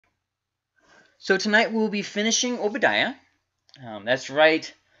So tonight we'll be finishing Obadiah. That's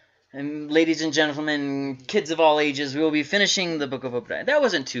right. And ladies and gentlemen, kids of all ages, we will be finishing the book of Obadiah. That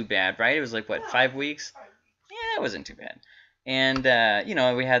wasn't too bad, right? It was like, what, 5 weeks? Yeah, it wasn't too bad. And,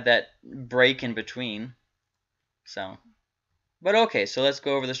 we had that break in between. So, but okay, so let's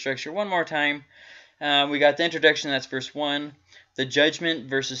go over the structure one more time. We got the introduction, that's verse 1. The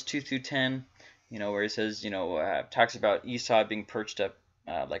judgment, verses 2 through 10, where it says, talks about Esau being perched up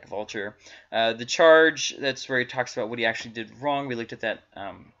like a vulture. The charge, that's where he talks about what he actually did wrong. We looked at that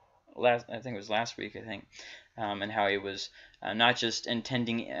I think it was last week, and how he was not just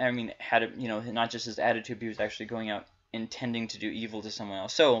intending, not just his attitude, but he was actually going out intending to do evil to someone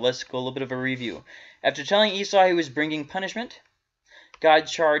else. So let's go a little bit of a review. After telling Esau he was bringing punishment, God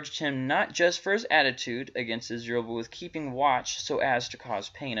charged him not just for his attitude against Israel, but with keeping watch so as to cause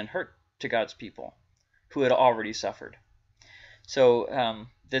pain and hurt to God's people, who had already suffered. So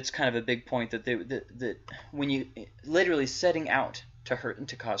that's kind of a big point, that when you literally setting out to hurt and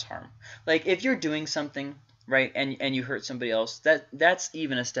to cause harm, like if you're doing something right and you hurt somebody else, that's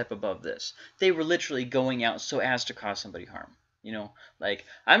even a step above this. They were literally going out so as to cause somebody harm. Like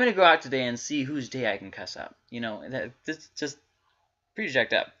I'm gonna go out today and see whose day I can cuss up. That's just pretty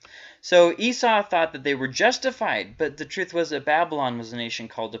jacked up. So Esau thought that they were justified, but the truth was that Babylon was a nation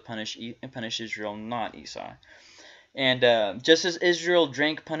called to punish Israel, not Esau. And just as Israel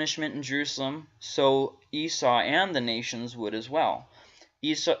drank punishment in Jerusalem, so Esau and the nations would as well.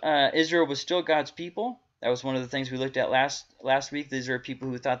 Israel was still God's people. That was one of the things we looked at last week. These are people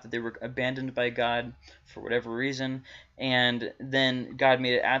who thought that they were abandoned by God for whatever reason. And then God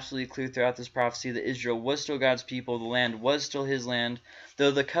made it absolutely clear throughout this prophecy that Israel was still God's people. The land was still his land.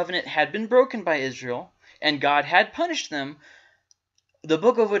 Though the covenant had been broken by Israel and God had punished them, the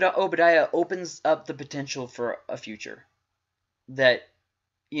book of Obadiah opens up the potential for a future. That,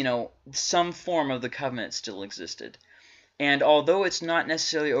 some form of the covenant still existed. And although it's not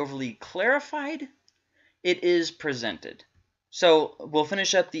necessarily overly clarified, it is presented. So we'll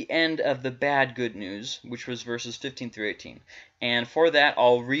finish up the end of the bad good news, which was verses 15 through 18. And for that,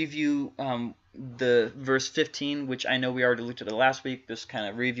 I'll review the verse 15, which I know we already looked at it last week. Just kind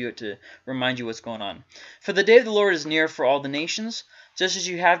of review it to remind you what's going on. For the day of the Lord is near for all the nations. Just as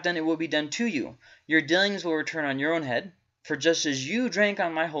you have done, it will be done to you. Your dealings will return on your own head. For just as you drank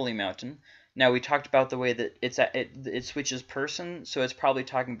on my holy mountain. Now we talked about the way that it switches person, so it's probably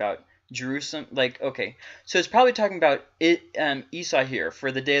talking about Jerusalem. So it's probably talking about Esau here.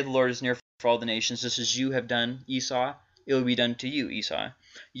 For the day of the Lord is near for all the nations, just as you have done, Esau, it will be done to you, Esau.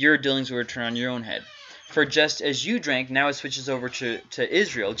 Your dealings will return on your own head. For just as you drank, now it switches over to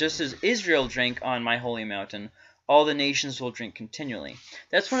Israel. Just as Israel drank on my holy mountain, all the nations will drink continually.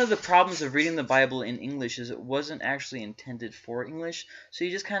 That's one of the problems of reading the Bible in English, is it wasn't actually intended for English, so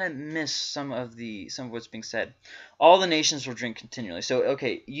you just kind of miss some of what's being said. All the nations will drink continually. So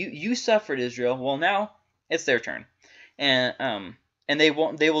okay, you suffered, Israel. Well, now it's their turn, and they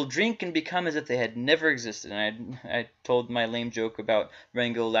will drink and become as if they had never existed. And I told my lame joke about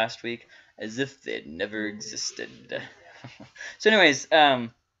Rango last week, as if they had never existed. So anyways,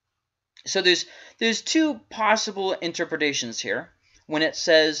 so there's two possible interpretations here when it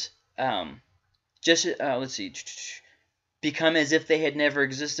says let's see, become as if they had never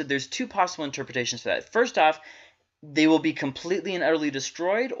existed. There's two possible interpretations for that. First off, they will be completely and utterly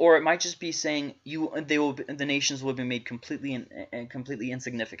destroyed, or it might just be saying the nations will be made completely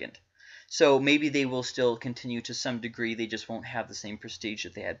insignificant. So maybe they will still continue to some degree. They just won't have the same prestige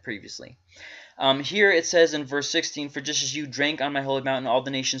that they had previously. Here it says in verse 16, for just as you drank on my holy mountain, all the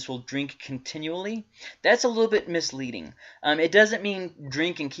nations will drink continually. That's a little bit misleading. It doesn't mean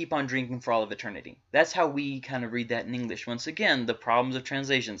drink and keep on drinking for all of eternity. That's how we kind of read that in English. Once again, the problems of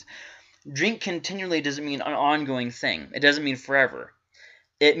translations. Drink continually doesn't mean an ongoing thing. It doesn't mean forever.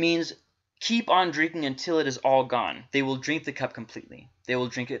 It means keep on drinking until it is all gone. They will drink the cup completely. They will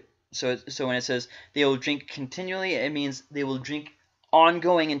drink it. So when it says they will drink continually, it means they will drink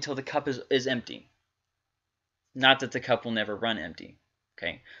ongoing until the cup is empty. Not that the cup will never run empty.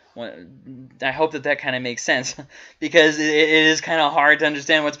 Okay, well, I hope that kind of makes sense, because it is kind of hard to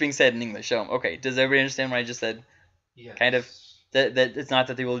understand what's being said in English. So, okay, does everybody understand what I just said? Yes. Kind of. That it's not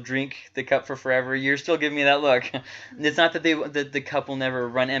that they will drink the cup for forever. You're still giving me that look. It's not that that the cup will never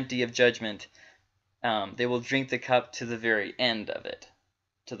run empty of judgment. They will drink the cup to the very end of it.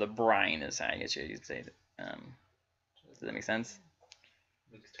 To the brine, is how I guess you'd say it. Does that make sense?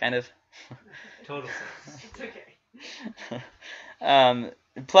 Kind of. Total sense. It's okay.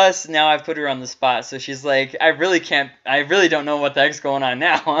 Plus, now I've put her on the spot, so she's like, I really don't know what the heck's going on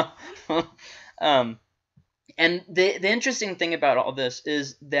now. And the interesting thing about all this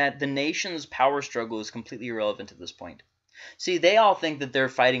is that the nation's power struggle is completely irrelevant at this point. See, they all think that they're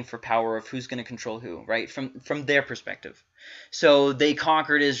fighting for power of who's going to control who, right? From their perspective. So they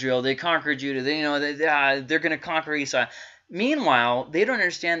conquered Israel, they conquered Judah, they're going to conquer Esau. Meanwhile, they don't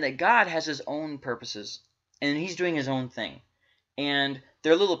understand that God has his own purposes, and he's doing his own thing. And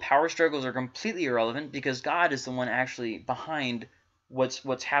their little power struggles are completely irrelevant because God is the one actually behind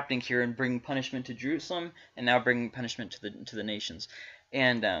what's happening here and bringing punishment to Jerusalem and now bringing punishment to the nations.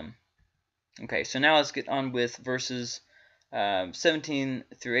 And okay, so now let's get on with verses 17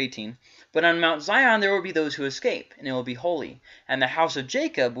 through 18. But on Mount Zion there will be those who escape, and it will be holy, and the house of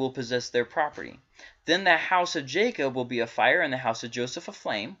Jacob will possess their property. Then the house of Jacob will be a fire, and the house of Joseph a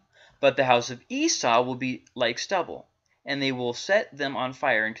flame, but the house of Esau will be like stubble, and they will set them on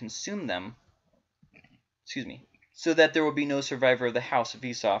fire and consume them, so that there will be no survivor of the house of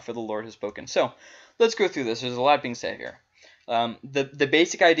Esau, for the Lord has spoken. So let's go through this. There's a lot being said here. The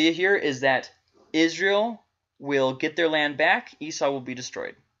basic idea here is that Israel will get their land back, Esau will be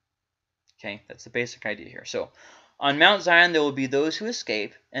destroyed. Okay, that's the basic idea here. So on Mount Zion there will be those who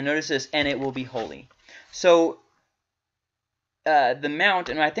escape, and notice this, and it will be holy. So the mount,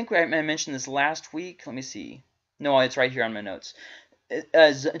 and I think I mentioned this last week. Let me see. No, it's right here on my notes.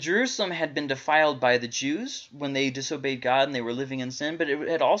 Jerusalem had been defiled by the Jews when they disobeyed God and they were living in sin, but it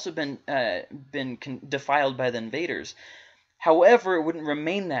had also been defiled by the invaders. However, it wouldn't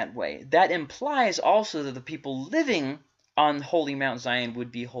remain that way. That implies also that the people living on holy Mount Zion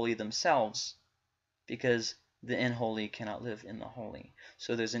would be holy themselves, because the unholy cannot live in the holy.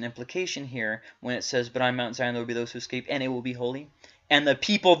 So there's an implication here when it says, but on Mount Zion there will be those who escape, and it will be holy. And the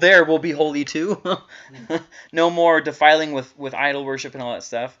people there will be holy too. No more defiling with idol worship and all that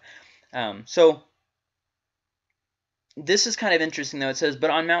stuff. So this is kind of interesting, though. It says, but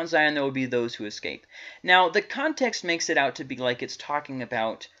on Mount Zion there will be those who escape. Now, the context makes it out to be like it's talking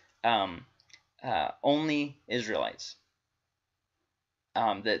about only Israelites.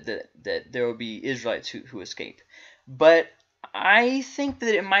 That there will be Israelites who escape. But I think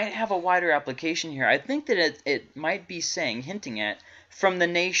that it might have a wider application here. I think that it might be saying, hinting at, from the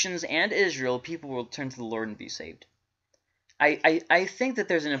nations and Israel, people will turn to the Lord and be saved. I think that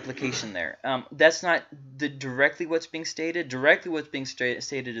there's an implication there. That's not directly what's being stated. Directly what's being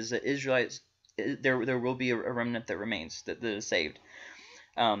stated is that Israelites, there will be a remnant that remains, that is saved.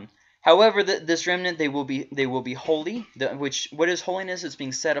 However, this remnant, they will be holy. What is holiness? It's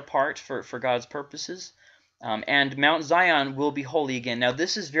being set apart for God's purposes. And Mount Zion will be holy again. Now,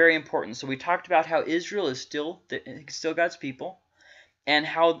 this is very important. So we talked about how Israel is still God's people, and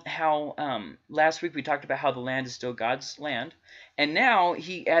how last week we talked about how the land is still God's land. And now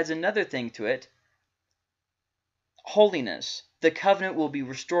he adds another thing to it: holiness. The covenant will be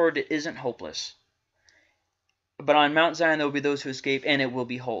restored. It isn't hopeless. But on Mount Zion there will be those who escape, and it will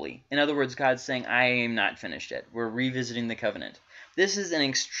be holy. In other words, God's saying, I am not finished yet. We're revisiting the covenant. This is an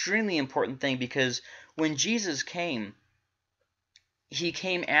extremely important thing, because when Jesus came, he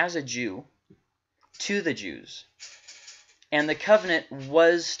came as a Jew to the Jews. And the covenant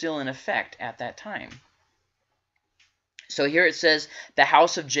was still in effect at that time. So here it says, the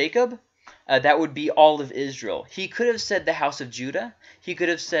house of Jacob, that would be all of Israel. He could have said the house of Judah. He could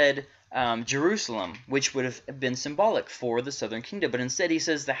have said Jerusalem, which would have been symbolic for the southern kingdom. But instead he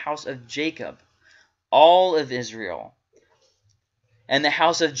says the house of Jacob, all of Israel. And the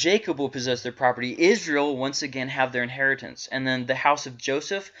house of Jacob will possess their property. Israel will once again have their inheritance. And then the house of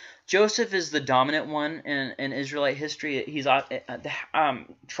Joseph. Joseph is the dominant one in Israelite history. He's the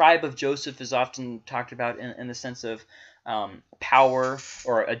tribe of Joseph is often talked about in the sense of power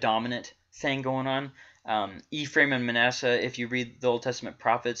or a dominant thing going on. Ephraim and Manasseh, if you read the Old Testament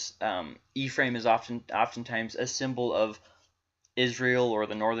prophets, Ephraim is oftentimes a symbol of Israel or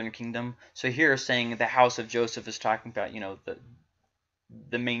the northern kingdom. So here saying the house of Joseph is talking about,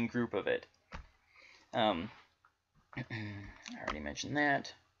 the main group of it. I already mentioned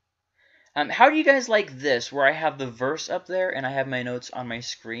that. How do you guys like this, where I have the verse up there and I have my notes on my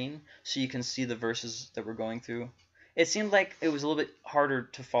screen so you can see the verses that we're going through? It seemed like it was a little bit harder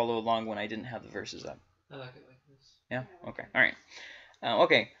to follow along when I didn't have the verses up. I like it like this. Yeah? Okay. All right.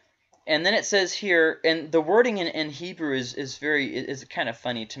 Okay. And then it says here, and the wording in Hebrew is kind of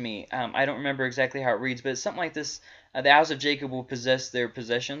funny to me. I don't remember exactly how it reads, but it's something like this. The house of Jacob will possess their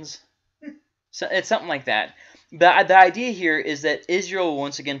possessions. So it's something like that. The idea here is that Israel will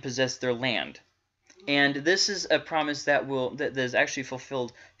once again possess their land. And this is a promise that is actually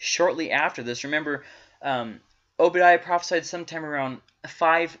fulfilled shortly after this. Remember, Obadiah prophesied sometime around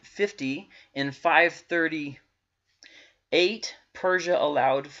 550. In 538, Persia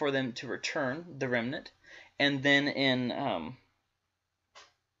allowed for them to return, the remnant. And then in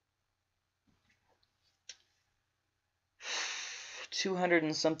 200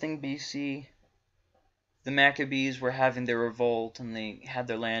 and something BC, the Maccabees were having their revolt and they had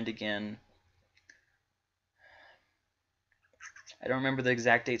their land again. I don't remember the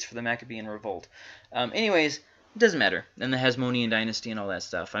exact dates for the Maccabean revolt. Anyways, it doesn't matter. And the Hasmonean dynasty and all that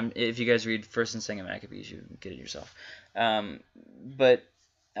stuff. If you guys read 1st and 2nd Maccabees, you get it yourself. But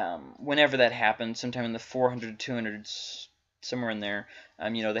whenever that happened, sometime in the 400 200s, somewhere in there,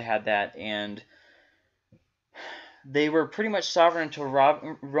 they had that, and they were pretty much sovereign until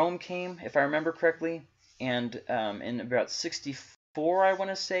Rome came, if I remember correctly. And in about 64, I want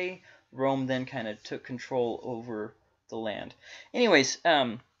to say, Rome then kind of took control over the land. Anyways,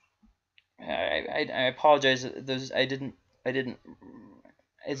 I apologize. I didn't.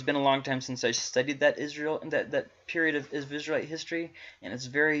 It's been a long time since I studied that period of Israelite history, and it's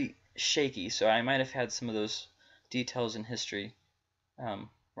very shaky. So I might have had some of those details in history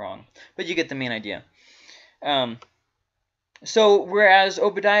wrong, but you get the main idea. So whereas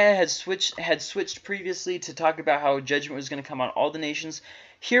Obadiah had switched previously to talk about how judgment was going to come on all the nations,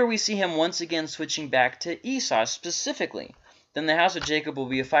 here we see him once again switching back to Esau specifically. Then the house of Jacob will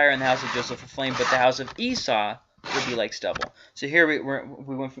be a fire and the house of Joseph a flame, but the house of Esau will be like stubble. So here we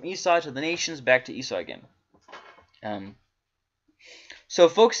went from Esau to the nations, back to Esau again. So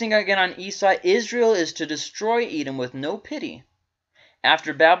focusing again on Esau, Israel is to destroy Edom with no pity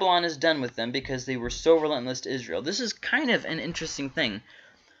after Babylon is done with them, because they were so relentless to Israel. This is kind of an interesting thing.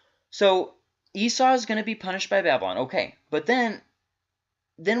 So Esau is going to be punished by Babylon. Okay, but then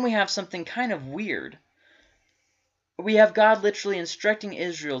we have something kind of weird. We have God literally instructing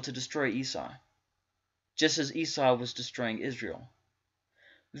Israel to destroy Esau, just as Esau was destroying Israel.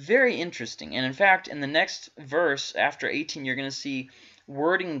 Very interesting. And in fact, in the next verse, after 18, you're going to see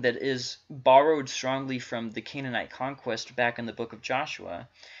wording that is borrowed strongly from the Canaanite conquest back in the book of Joshua.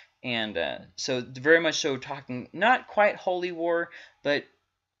 And so very much so talking not quite holy war, but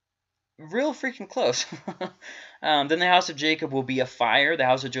real freaking close. Then the house of Jacob will be a fire, the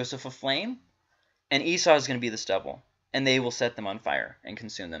house of Joseph a flame, and Esau is going to be the stubble. And they will set them on fire and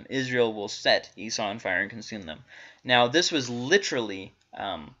consume them. Israel will set Esau on fire and consume them. Now, this was literally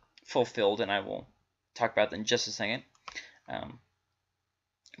fulfilled, and I will talk about that in just a second.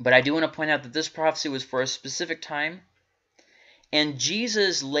 But I do want to point out that this prophecy was for a specific time. And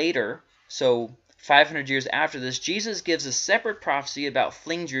Jesus later, so 500 years after this, Jesus gives a separate prophecy about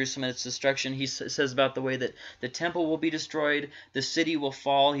fleeing Jerusalem and its destruction. He says about the way that the temple will be destroyed, the city will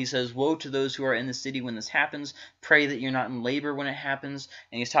fall. He says, woe to those who are in the city when this happens. Pray that you're not in labor when it happens.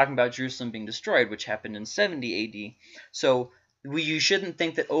 And he's talking about Jerusalem being destroyed, which happened in 70 AD. So you shouldn't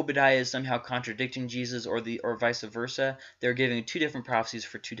think that Obadiah is somehow contradicting Jesus or vice versa. They're giving two different prophecies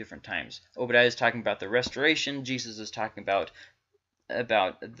for two different times. Obadiah is talking about the restoration. Jesus is talking about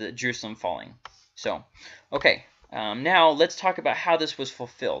the Jerusalem falling. So, okay, now let's talk about how this was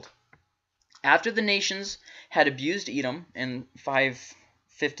fulfilled. After the nations had abused Edom in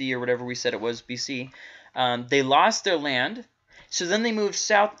 550 or whatever we said it was BC, they lost their land. So then they moved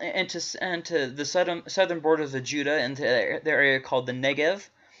south into the southern borders of Judah, into their area called the Negev,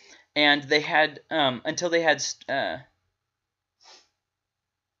 and they had until they had what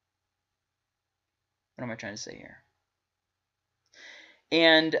am I trying to say here?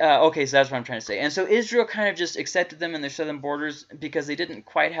 And, okay, so that's what I'm trying to say. And so Israel kind of just accepted them in their southern borders because they didn't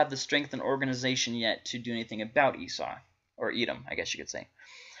quite have the strength and organization yet to do anything about Esau, or Edom, I guess you could say.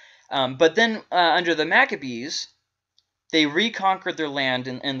 But then, under the Maccabees, they reconquered their land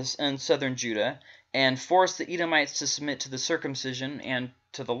in southern Judah and forced the Edomites to submit to the circumcision and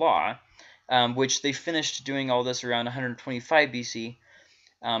to the law, which they finished doing all this around 125 BC.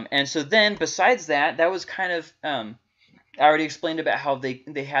 And so then, besides that, that was kind of... I already explained about how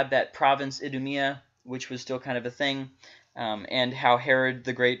they had that province Idumea, which was still kind of a thing, and how Herod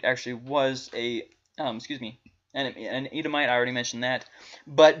the Great actually was an Edomite. I already mentioned that.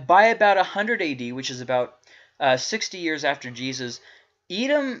 But by about 100 AD, which is about 60 years after Jesus,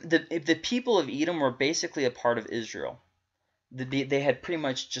 Edom, the people of Edom were basically a part of Israel.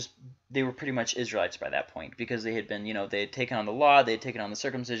 They were pretty much Israelites by that point, because they had been, they had taken on the law, they had taken on the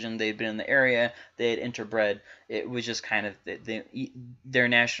circumcision, they had been in the area, they had interbred. It was just kind of their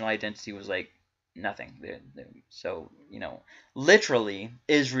national identity was like nothing. So literally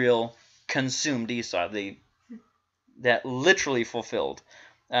Israel consumed Esau. That literally fulfilled.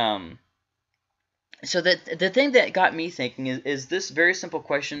 So the thing that got me thinking is this very simple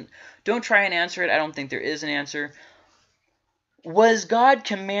question. Don't try and answer it. I don't think there is an answer. Was God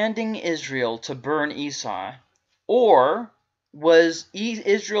commanding Israel to burn Esau, or was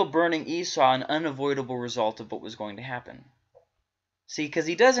Israel burning Esau an unavoidable result of what was going to happen? See, because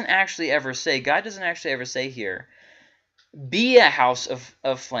he doesn't actually ever say, God doesn't actually ever say here, be a house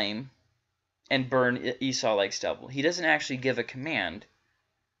of flame and burn Esau like stubble. He doesn't actually give a command.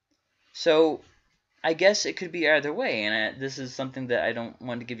 So I guess it could be either way, and this is something that I don't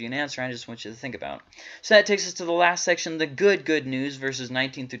want to give you an answer. I just want you to think about. So that takes us to the last section, the good news, verses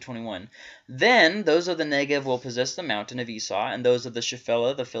 19 through 21. Then those of the Negev will possess the mountain of Esau, and those of the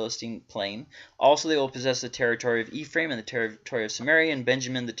Shephelah, the Philistine plain. Also they will possess the territory of Ephraim, and the territory of Samaria, and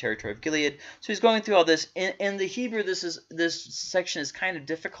Benjamin, the territory of Gilead. So he's going through all this. In the Hebrew, this section is kind of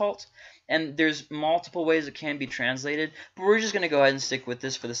difficult, and there's multiple ways it can be translated, but we're just going to go ahead and stick with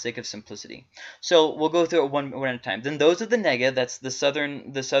this for the sake of simplicity. So we'll go through it one at a time. Then those of the Negev, that's the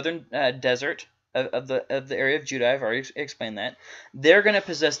southern desert of the area of Judah. I've already explained that. They're going to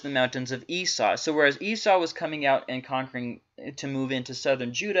possess the mountains of Esau. So whereas Esau was coming out and conquering to move into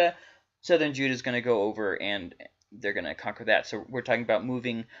southern Judah is going to go over and they're going to conquer that. So we're talking about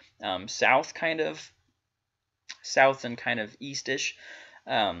moving south and kind of eastish.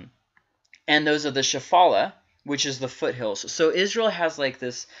 And those are the Shephelah, which is the foothills. So Israel has like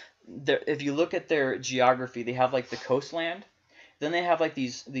this. If you look at their geography, they have like the coastland, then they have like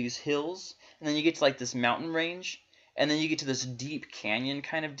these hills, and then you get to like this mountain range, and then you get to this deep canyon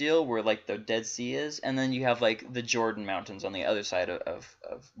kind of deal where like the Dead Sea is, and then you have like the Jordan Mountains on the other side of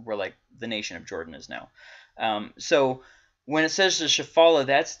where like the nation of Jordan is now. So when it says the Shephelah,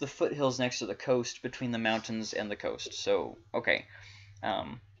 that's the foothills next to the coast between the mountains and the coast. So okay.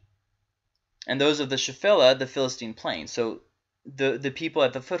 And those of the Shephelah, the Philistine plain. So the people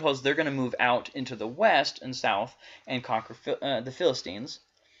at the foothills, they're going to move out into the west and south and conquer the Philistines.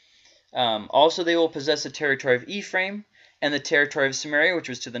 Also, they will possess the territory of Ephraim and the territory of Samaria, which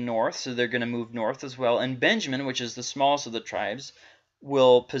was to the north. So they're going to move north as well. And Benjamin, which is the smallest of the tribes,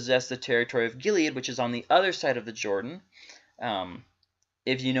 will possess the territory of Gilead, which is on the other side of the Jordan.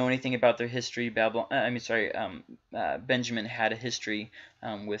 If you know anything about their history, Benjamin had a history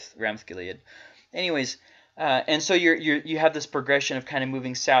with Ramoth Gilead. Anyways, and so you have this progression of kind of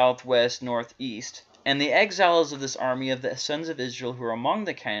moving south, west, north, east. And the exiles of this army of the sons of Israel who are among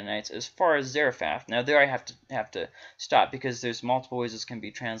the Canaanites as far as Zarephath. Now there I have to stop because there's multiple ways this can be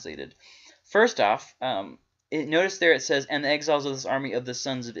translated. First off, notice there it says, and the exiles of this army of the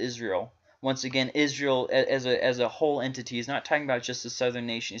sons of Israel. Once again, Israel as a whole entity is not talking about just the southern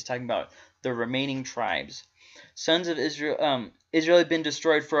nation. He's talking about the remaining tribes. Sons of Israel. Israel had been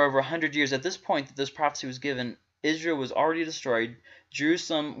destroyed for over 100 years. At this point that this prophecy was given, Israel was already destroyed.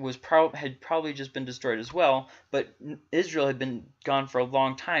 Jerusalem had probably just been destroyed as well, but Israel had been gone for a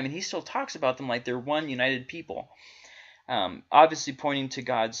long time, and he still talks about them like they're one united people. Obviously pointing to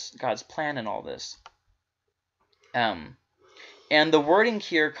God's plan in all this. And the wording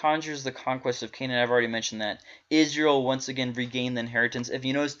here conjures the conquest of Canaan. I've already mentioned that. Israel once again regained the inheritance. If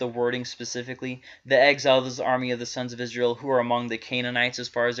you notice the wording specifically, the exile of this army of the sons of Israel who are among the Canaanites as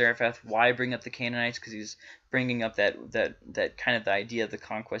far as Zarephath. Why bring up the Canaanites? Because he's bringing up that kind of the idea of the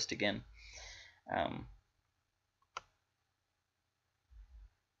conquest again.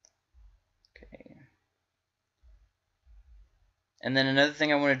 Okay. And then another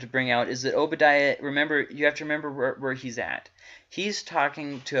thing I wanted to bring out is that Obadiah, you have to remember where he's at. He's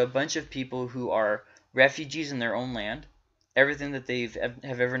talking to a bunch of people who are refugees in their own land. Everything that they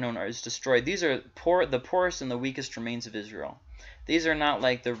have ever known is destroyed. These are the poorest and the weakest remains of Israel. These are not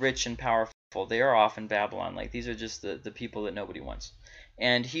like the rich and powerful. They are off in Babylon. Like these are just the people that nobody wants.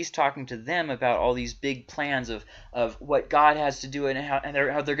 And he's talking to them about all these big plans of what God has to do and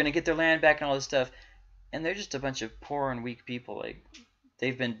how they're going to get their land back and all this stuff. And they're just a bunch of poor and weak people. Like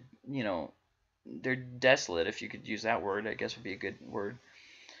they've been, they're desolate, if you could use that word. I guess would be a good word.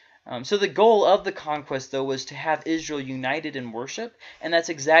 So the goal of the conquest, though, was to have Israel united in worship, and that's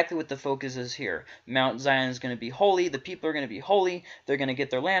exactly what the focus is here. Mount Zion is going to be holy. The people are going to be holy. They're going to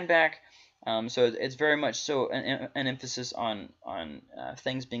get their land back. So it's very much so an emphasis on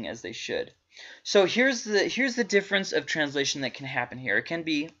things being as they should. So here's the difference of translation that can happen here. It can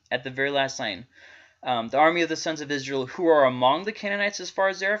be at the very last line. The army of the sons of Israel who are among the Canaanites as far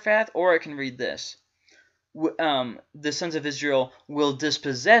as Zarephath, or I can read this. The sons of Israel will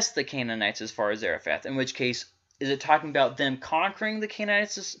dispossess the Canaanites as far as Zarephath, in which case, is it talking about them conquering the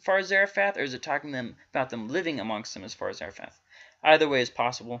Canaanites as far as Zarephath, or is it talking about them living amongst them as far as Zarephath? Either way is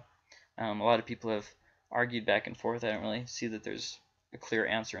possible. A lot of people have argued back and forth. I don't really see that there's a clear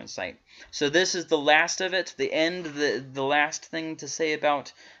answer in sight. So this is the last of it, the end, the last thing to say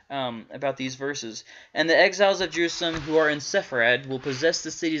about these verses. And the exiles of Jerusalem who are in Sepharad will possess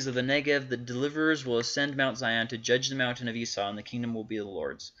the cities of the Negev. The deliverers will ascend Mount Zion to judge the mountain of Esau, and the kingdom will be the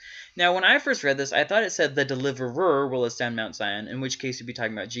Lord's. Now, when I first read this, I thought it said the deliverer will ascend Mount Zion, in which case you'd be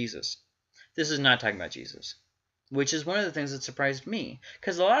talking about Jesus. This is not talking about Jesus, which is one of the things that surprised me,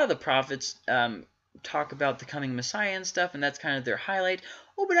 because a lot of the prophets talk about the coming Messiah and stuff, and that's kind of their highlight.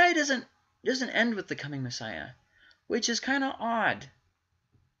 Obadiah doesn't end with the coming Messiah, which is kind of odd.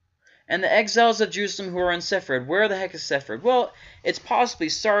 And the exiles of Jerusalem who are in Sepharad. Where the heck is Sepharad? Well, it's possibly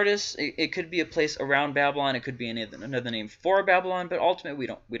Sardis. It could be a place around Babylon. It could be another name for Babylon, but ultimately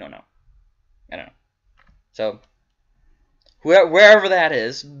we don't know. I don't know. So wherever that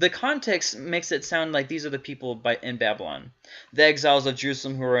is, the context makes it sound like these are the people in Babylon. The exiles of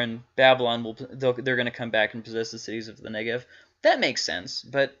Jerusalem who are in Babylon, they're going to come back and possess the cities of the Negev. That makes sense,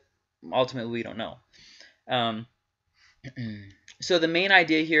 but ultimately we don't know. So the main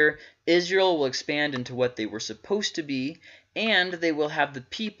idea here, Israel will expand into what they were supposed to be, and they will have the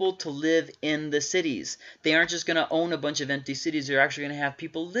people to live in the cities. They aren't just going to own a bunch of empty cities. They're actually going to have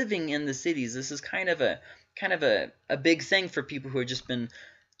people living in the cities. This is kind of a big thing for people who have just been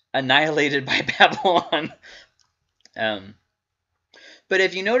annihilated by Babylon. But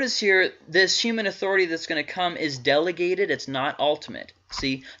if you notice here, this human authority that's going to come is delegated. It's not ultimate.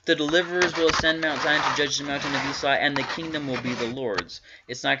 See, the deliverers will ascend Mount Zion to judge the mountain of Esau, and the kingdom will be the Lord's.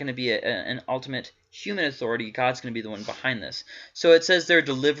 It's not going to be an ultimate human authority. God's going to be the one behind this. So it says they're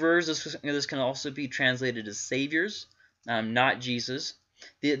deliverers. This can also be translated as saviors, not Jesus.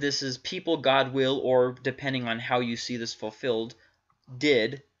 This is people God will, or depending on how you see this fulfilled,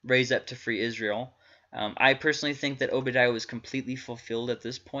 did raise up to free Israel. I personally think that Obadiah was completely fulfilled at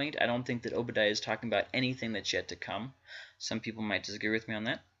this point. I don't think that Obadiah is talking about anything that's yet to come. Some people might disagree with me on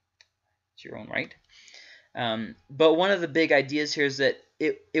that. It's your own right. But one of the big ideas here is that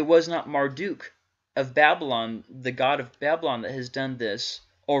it was not Marduk of Babylon, the god of Babylon, that has done this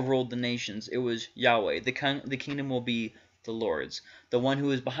or ruled the nations. It was Yahweh. The kingdom will be the Lord's. The one who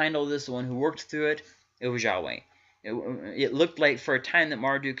was behind all this, the one who worked through it, it was Yahweh. It looked like for a time that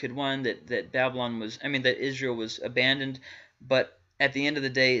Marduk had won, that Babylon was, that Israel was abandoned, but at the end of the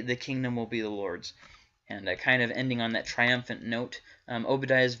day, the kingdom will be the Lord's. And kind of ending on that triumphant note,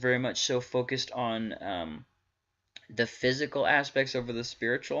 Obadiah is very much so focused on the physical aspects over the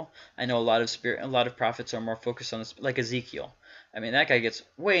spiritual. I know a lot of prophets are more focused on this, like Ezekiel. That guy gets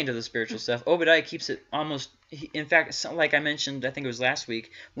way into the spiritual stuff. Obadiah keeps it almost, in fact, like I mentioned, I think it was last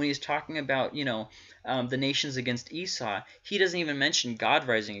week, when he's talking about, the nations against Esau, he doesn't even mention God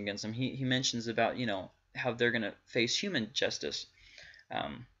rising against them. He mentions about, how they're going to face human justice.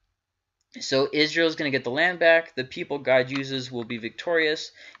 So Israel's going to get the land back. The people God uses will be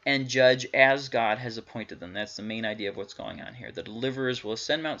victorious and judge as God has appointed them. That's the main idea of what's going on here. The deliverers will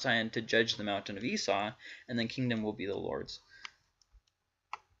ascend Mount Zion to judge the mountain of Esau, and the kingdom will be the Lord's.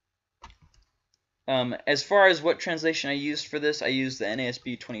 As far as what translation I used for this, I used the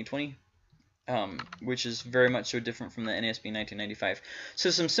NASB 2020, which is very much so different from the NASB 1995. So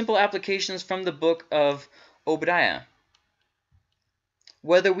some simple applications from the book of Obadiah.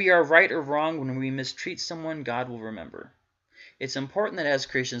 Whether we are right or wrong, when we mistreat someone, God will remember. It's important that as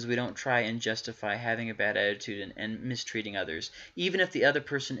Christians we don't try and justify having a bad attitude and mistreating others. Even if the other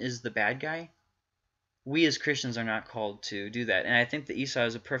person is the bad guy, we as Christians are not called to do that. And I think that Esau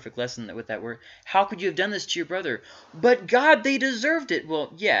is a perfect lesson with that word. How could you have done this to your brother? But God, they deserved it.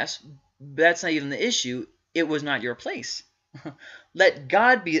 Well, yes, but that's not even the issue. It was not your place. Let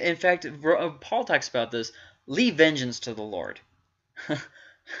God be. In fact, Paul talks about this. Leave vengeance to the Lord.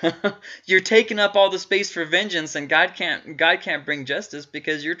 You're taking up all the space for vengeance, and God can't bring justice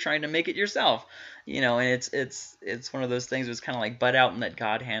because you're trying to make it yourself. And it's one of those things where it's kind of like butt out and let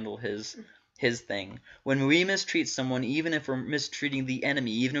God handle his thing. When we mistreat someone, even if we're mistreating the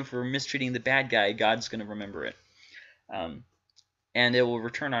enemy, even if we're mistreating the bad guy, God's going to remember it. And it will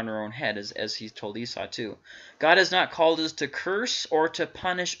return on our own head, as he told Esau too. God has not called us to curse or to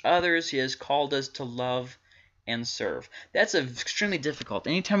punish others. He has called us to love and serve. That's extremely difficult.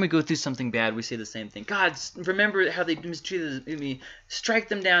 Anytime we go through something bad, we say the same thing. God, remember how they mistreated me. Strike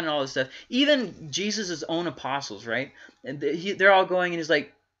them down and all this stuff. Even Jesus' own apostles, right? And they're all going, and he's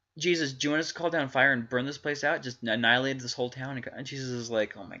like, Jesus, do you want us to call down fire and burn this place out? Just annihilate this whole town? And Jesus is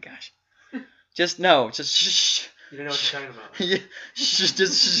like, oh my gosh. Just shh. You don't know what you're talking about. Yeah,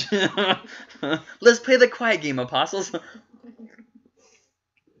 just let's play the quiet game, apostles.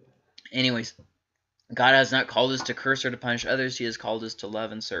 Anyways, God has not called us to curse or to punish others. He has called us to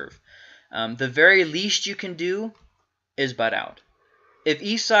love and serve. The very least you can do is butt out. If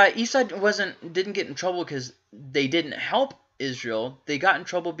Esau didn't get in trouble because they didn't help Israel. They got in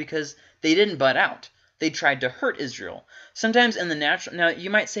trouble because they didn't butt out. They tried to hurt Israel. Sometimes in the natural, now you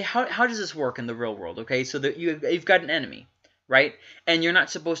might say, how does this work in the real world? Okay, so that you've got an enemy, right? And you're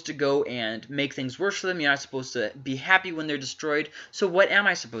not supposed to go and make things worse for them. You're not supposed to be happy when they're destroyed. So what am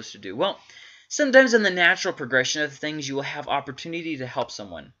I supposed to do? Well, sometimes in the natural progression of things, you will have opportunity to help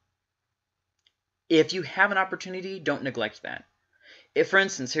someone. If you have an opportunity, don't neglect that. If, for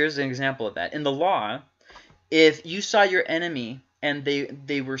instance, here's an example of that. In the law, if you saw your enemy and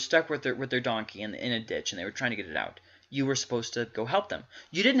they were stuck with their donkey in a ditch and they were trying to get it out, you were supposed to go help them.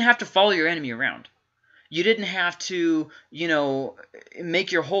 You didn't have to follow your enemy around. You didn't have to,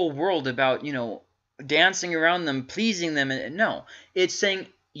 make your whole world about, dancing around them, pleasing them. No, it's saying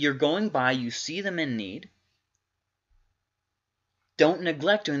you're going by, you see them in need. Don't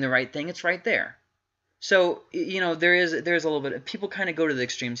neglect doing the right thing. It's right there. So, there's a little bit of, people kind of go to the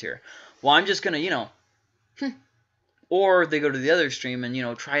extremes here. Well, I'm just going to, or they go to the other extreme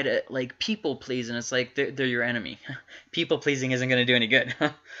and, try to, like, people please, and it's like they're your enemy. People pleasing isn't going to do any good.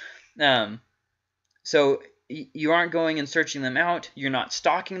 So you aren't going and searching them out. You're not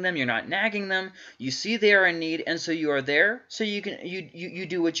stalking them. You're not nagging them. You see they are in need, and so you are there. So you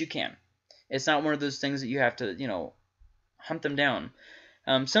do what you can. It's not one of those things that you have to hunt them down.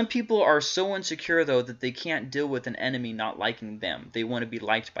 Some people are so insecure, though, that they can't deal with an enemy not liking them. They want to be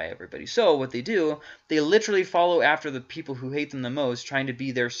liked by everybody. So what they do, they literally follow after the people who hate them the most, trying to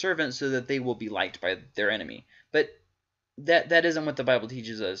be their servant so that they will be liked by their enemy. But that isn't what the Bible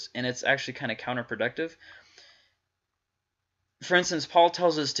teaches us, and it's actually kind of counterproductive. For instance, Paul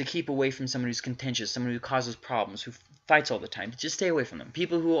tells us to keep away from someone who's contentious, someone who causes problems, who fights all the time. Just stay away from them.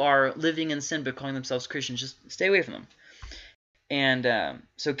 People who are living in sin but calling themselves Christians, just stay away from them. And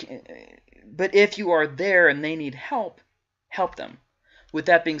but if you are there and they need help, help them. With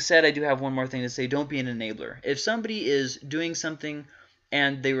that being said, I do have one more thing to say. Don't be an enabler. If somebody is doing something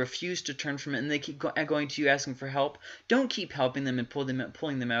and they refuse to turn from it and they keep going to you asking for help, don't keep helping them and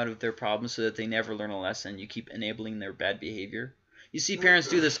pulling them out of their problems so that they never learn a lesson. You keep enabling their bad behavior. You see parents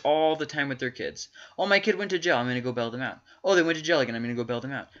do this all the time with their kids. Oh, my kid went to jail. I'm going to go bail them out. Oh, they went to jail again. I'm going to go bail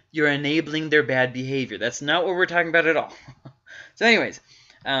them out. You're enabling their bad behavior. That's not what we're talking about at all. So anyways,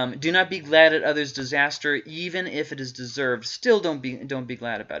 do not be glad at others' disaster, even if it is deserved. Still don't be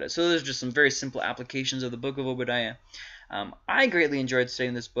glad about it. So those are just some very simple applications of the book of Obadiah. I greatly enjoyed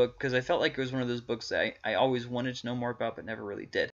studying this book because I felt like it was one of those books that I always wanted to know more about but never really did.